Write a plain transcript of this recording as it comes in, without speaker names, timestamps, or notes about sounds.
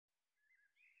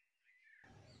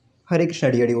Hare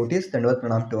Krishna dear devotees, Dandavat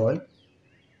Pranam to all.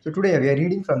 So today we are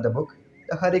reading from the book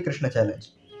The Hare Krishna Challenge,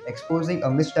 Exposing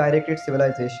a Misdirected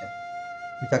Civilization,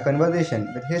 with a conversation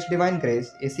with His Divine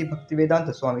Grace A.C.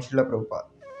 Bhaktivedanta Swami Śrila Prabhupāda.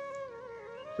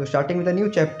 So starting with a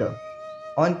new chapter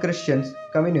on Christians,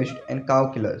 Communists and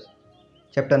Cow Killers,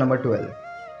 chapter number 12.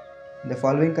 The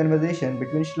following conversation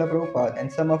between Śrila Prabhupada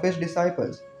and some of his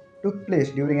disciples took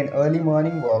place during an early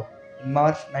morning walk in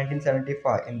March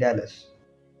 1975 in Dallas.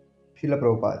 Śrila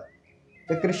Prabhupada.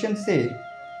 The Christians say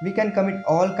we can commit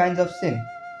all kinds of sin,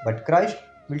 but Christ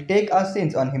will take our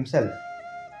sins on himself.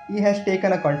 He has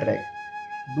taken a contract.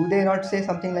 Do they not say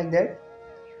something like that?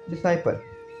 Disciple.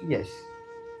 Yes.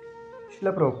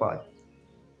 Srila Prabhupada.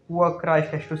 Poor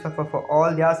Christ has to suffer for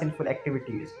all their sinful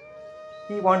activities.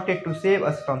 He wanted to save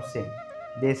us from sin,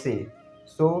 they say.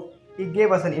 So, he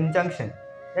gave us an injunction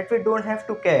that we don't have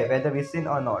to care whether we sin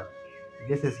or not.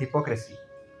 This is hypocrisy.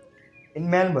 In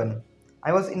Melbourne,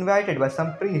 I was invited by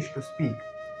some priests to speak.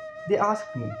 They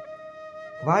asked me,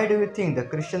 "Why do you think the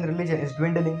Christian religion is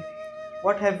dwindling?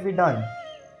 What have we done?"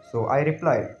 So I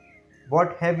replied,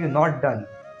 "What have you not done?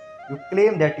 You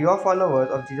claim that you are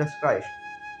followers of Jesus Christ,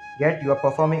 yet you are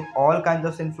performing all kinds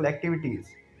of sinful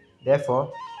activities. Therefore,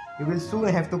 you will soon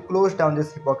have to close down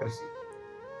this hypocrisy."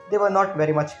 They were not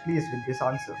very much pleased with this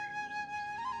answer.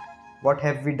 "What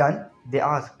have we done?" they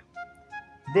asked.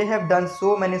 They have done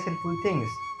so many sinful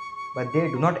things, but they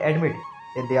do not admit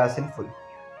that they are sinful.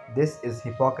 This is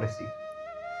hypocrisy.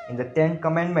 In the 10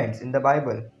 Commandments in the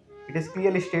Bible, it is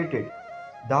clearly stated,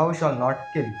 "Thou shalt not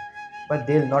kill," but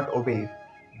they will not obey.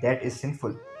 That is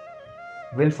sinful.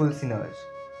 Willful sinners.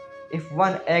 If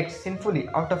one acts sinfully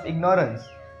out of ignorance,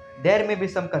 there may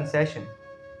be some concession,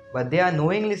 but they are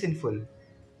knowingly sinful.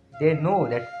 They know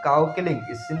that cow killing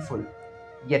is sinful,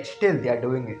 yet still they are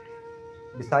doing it.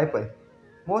 Disciple.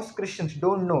 Most Christians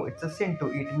don't know it's a sin to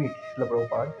eat meat, Srila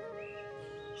Prabhupada.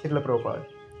 Srila Prabhupada.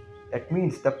 That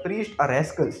means the priests are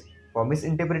rascals for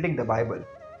misinterpreting the Bible.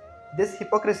 This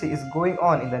hypocrisy is going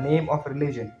on in the name of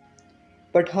religion.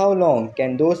 But how long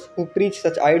can those who preach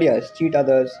such ideas cheat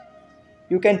others?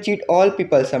 You can cheat all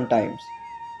people sometimes,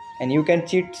 and you can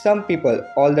cheat some people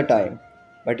all the time,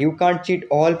 but you can't cheat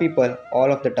all people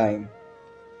all of the time.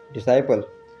 Disciple.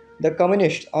 The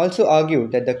communists also argue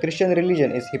that the Christian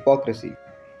religion is hypocrisy.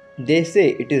 They say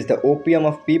it is the opium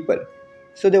of people,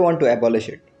 so they want to abolish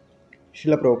it.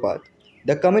 Srila Prabhupada.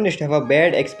 The communists have a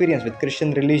bad experience with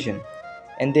Christian religion,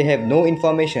 and they have no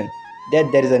information that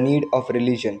there is a need of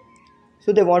religion,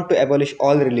 so they want to abolish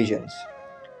all religions.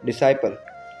 Disciple.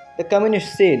 The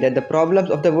communists say that the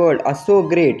problems of the world are so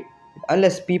great that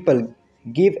unless people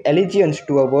give allegiance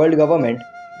to a world government,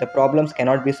 the problems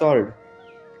cannot be solved.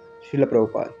 Srila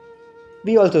Prabhupada.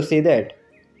 We also say that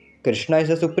Krishna is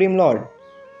the Supreme Lord.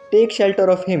 Take shelter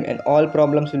of him and all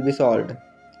problems will be solved.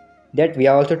 That we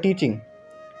are also teaching.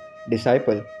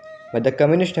 Disciple. But the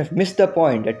communists have missed the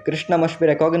point that Krishna must be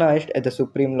recognized as the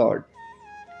Supreme Lord.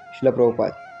 Srila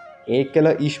Prabhupada.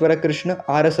 Ekala Ishvara Krishna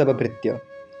Arasabhabhritya.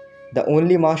 The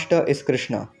only master is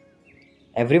Krishna.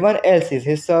 Everyone else is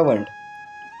his servant.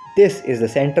 This is the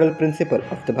central principle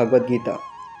of the Bhagavad Gita.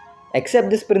 Accept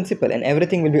this principle and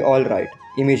everything will be alright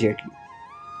immediately.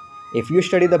 If you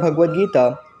study the Bhagavad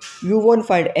Gita, you won't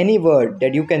find any word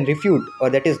that you can refute or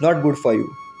that is not good for you.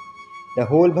 The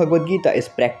whole Bhagavad Gita is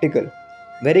practical,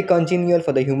 very congenial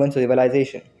for the human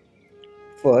civilization.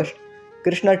 First,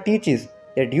 Krishna teaches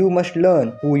that you must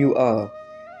learn who you are.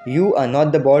 You are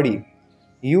not the body.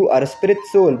 You are a spirit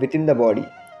soul within the body.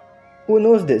 Who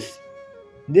knows this?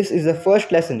 This is the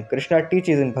first lesson Krishna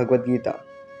teaches in Bhagavad Gita.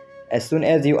 As soon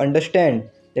as you understand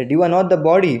that you are not the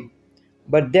body,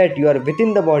 but that you are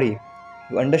within the body,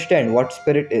 you understand what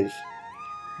spirit is.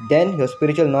 Then your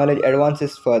spiritual knowledge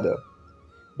advances further.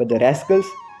 But the rascals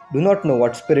do not know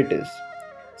what spirit is,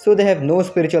 so they have no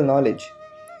spiritual knowledge.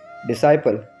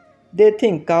 Disciple. They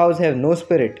think cows have no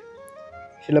spirit.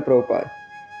 Srila Prabhupada.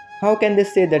 How can they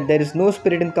say that there is no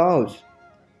spirit in cows?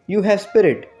 You have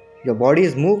spirit. Your body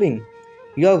is moving.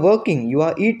 You are working. You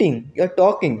are eating. You are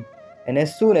talking. And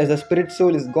as soon as the spirit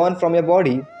soul is gone from your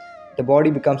body, the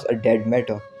body becomes a dead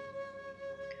matter.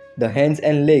 The hands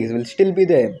and legs will still be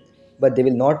there, but they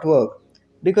will not work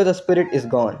because the spirit is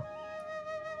gone.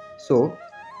 So,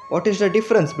 what is the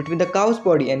difference between the cow's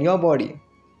body and your body?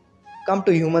 Come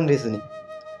to human reasoning.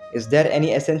 Is there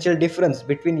any essential difference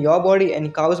between your body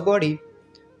and cow's body?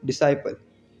 Disciple.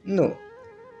 No.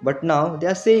 But now they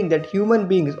are saying that human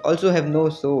beings also have no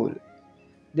soul.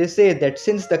 They say that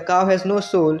since the cow has no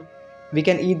soul, we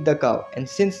can eat the cow. And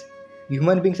since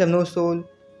human beings have no soul,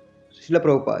 Srila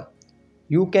Prabhupada,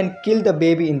 you can kill the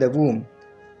baby in the womb.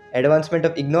 Advancement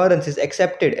of ignorance is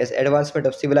accepted as advancement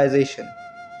of civilization.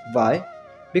 Why?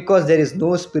 Because there is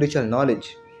no spiritual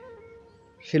knowledge.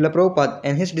 Srila Prabhupada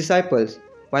and his disciples,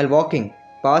 while walking,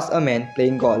 pass a man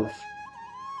playing golf.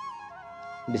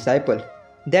 Disciple: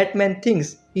 that man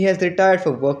thinks he has retired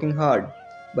for working hard,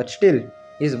 but still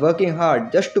he is working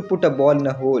hard just to put a ball in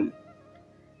a hole.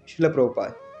 Srila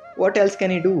Prabhupada: what else can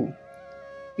he do?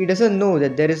 He doesn't know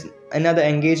that there is another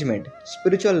engagement,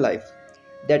 spiritual life.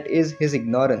 That is his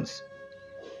ignorance.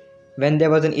 When there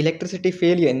was an electricity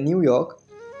failure in New York,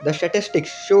 the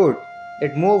statistics showed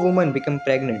that more women become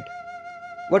pregnant.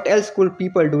 What else could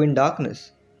people do in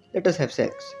darkness? Let us have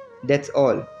sex. That's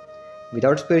all.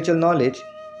 Without spiritual knowledge,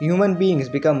 human beings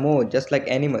become more just like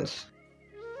animals.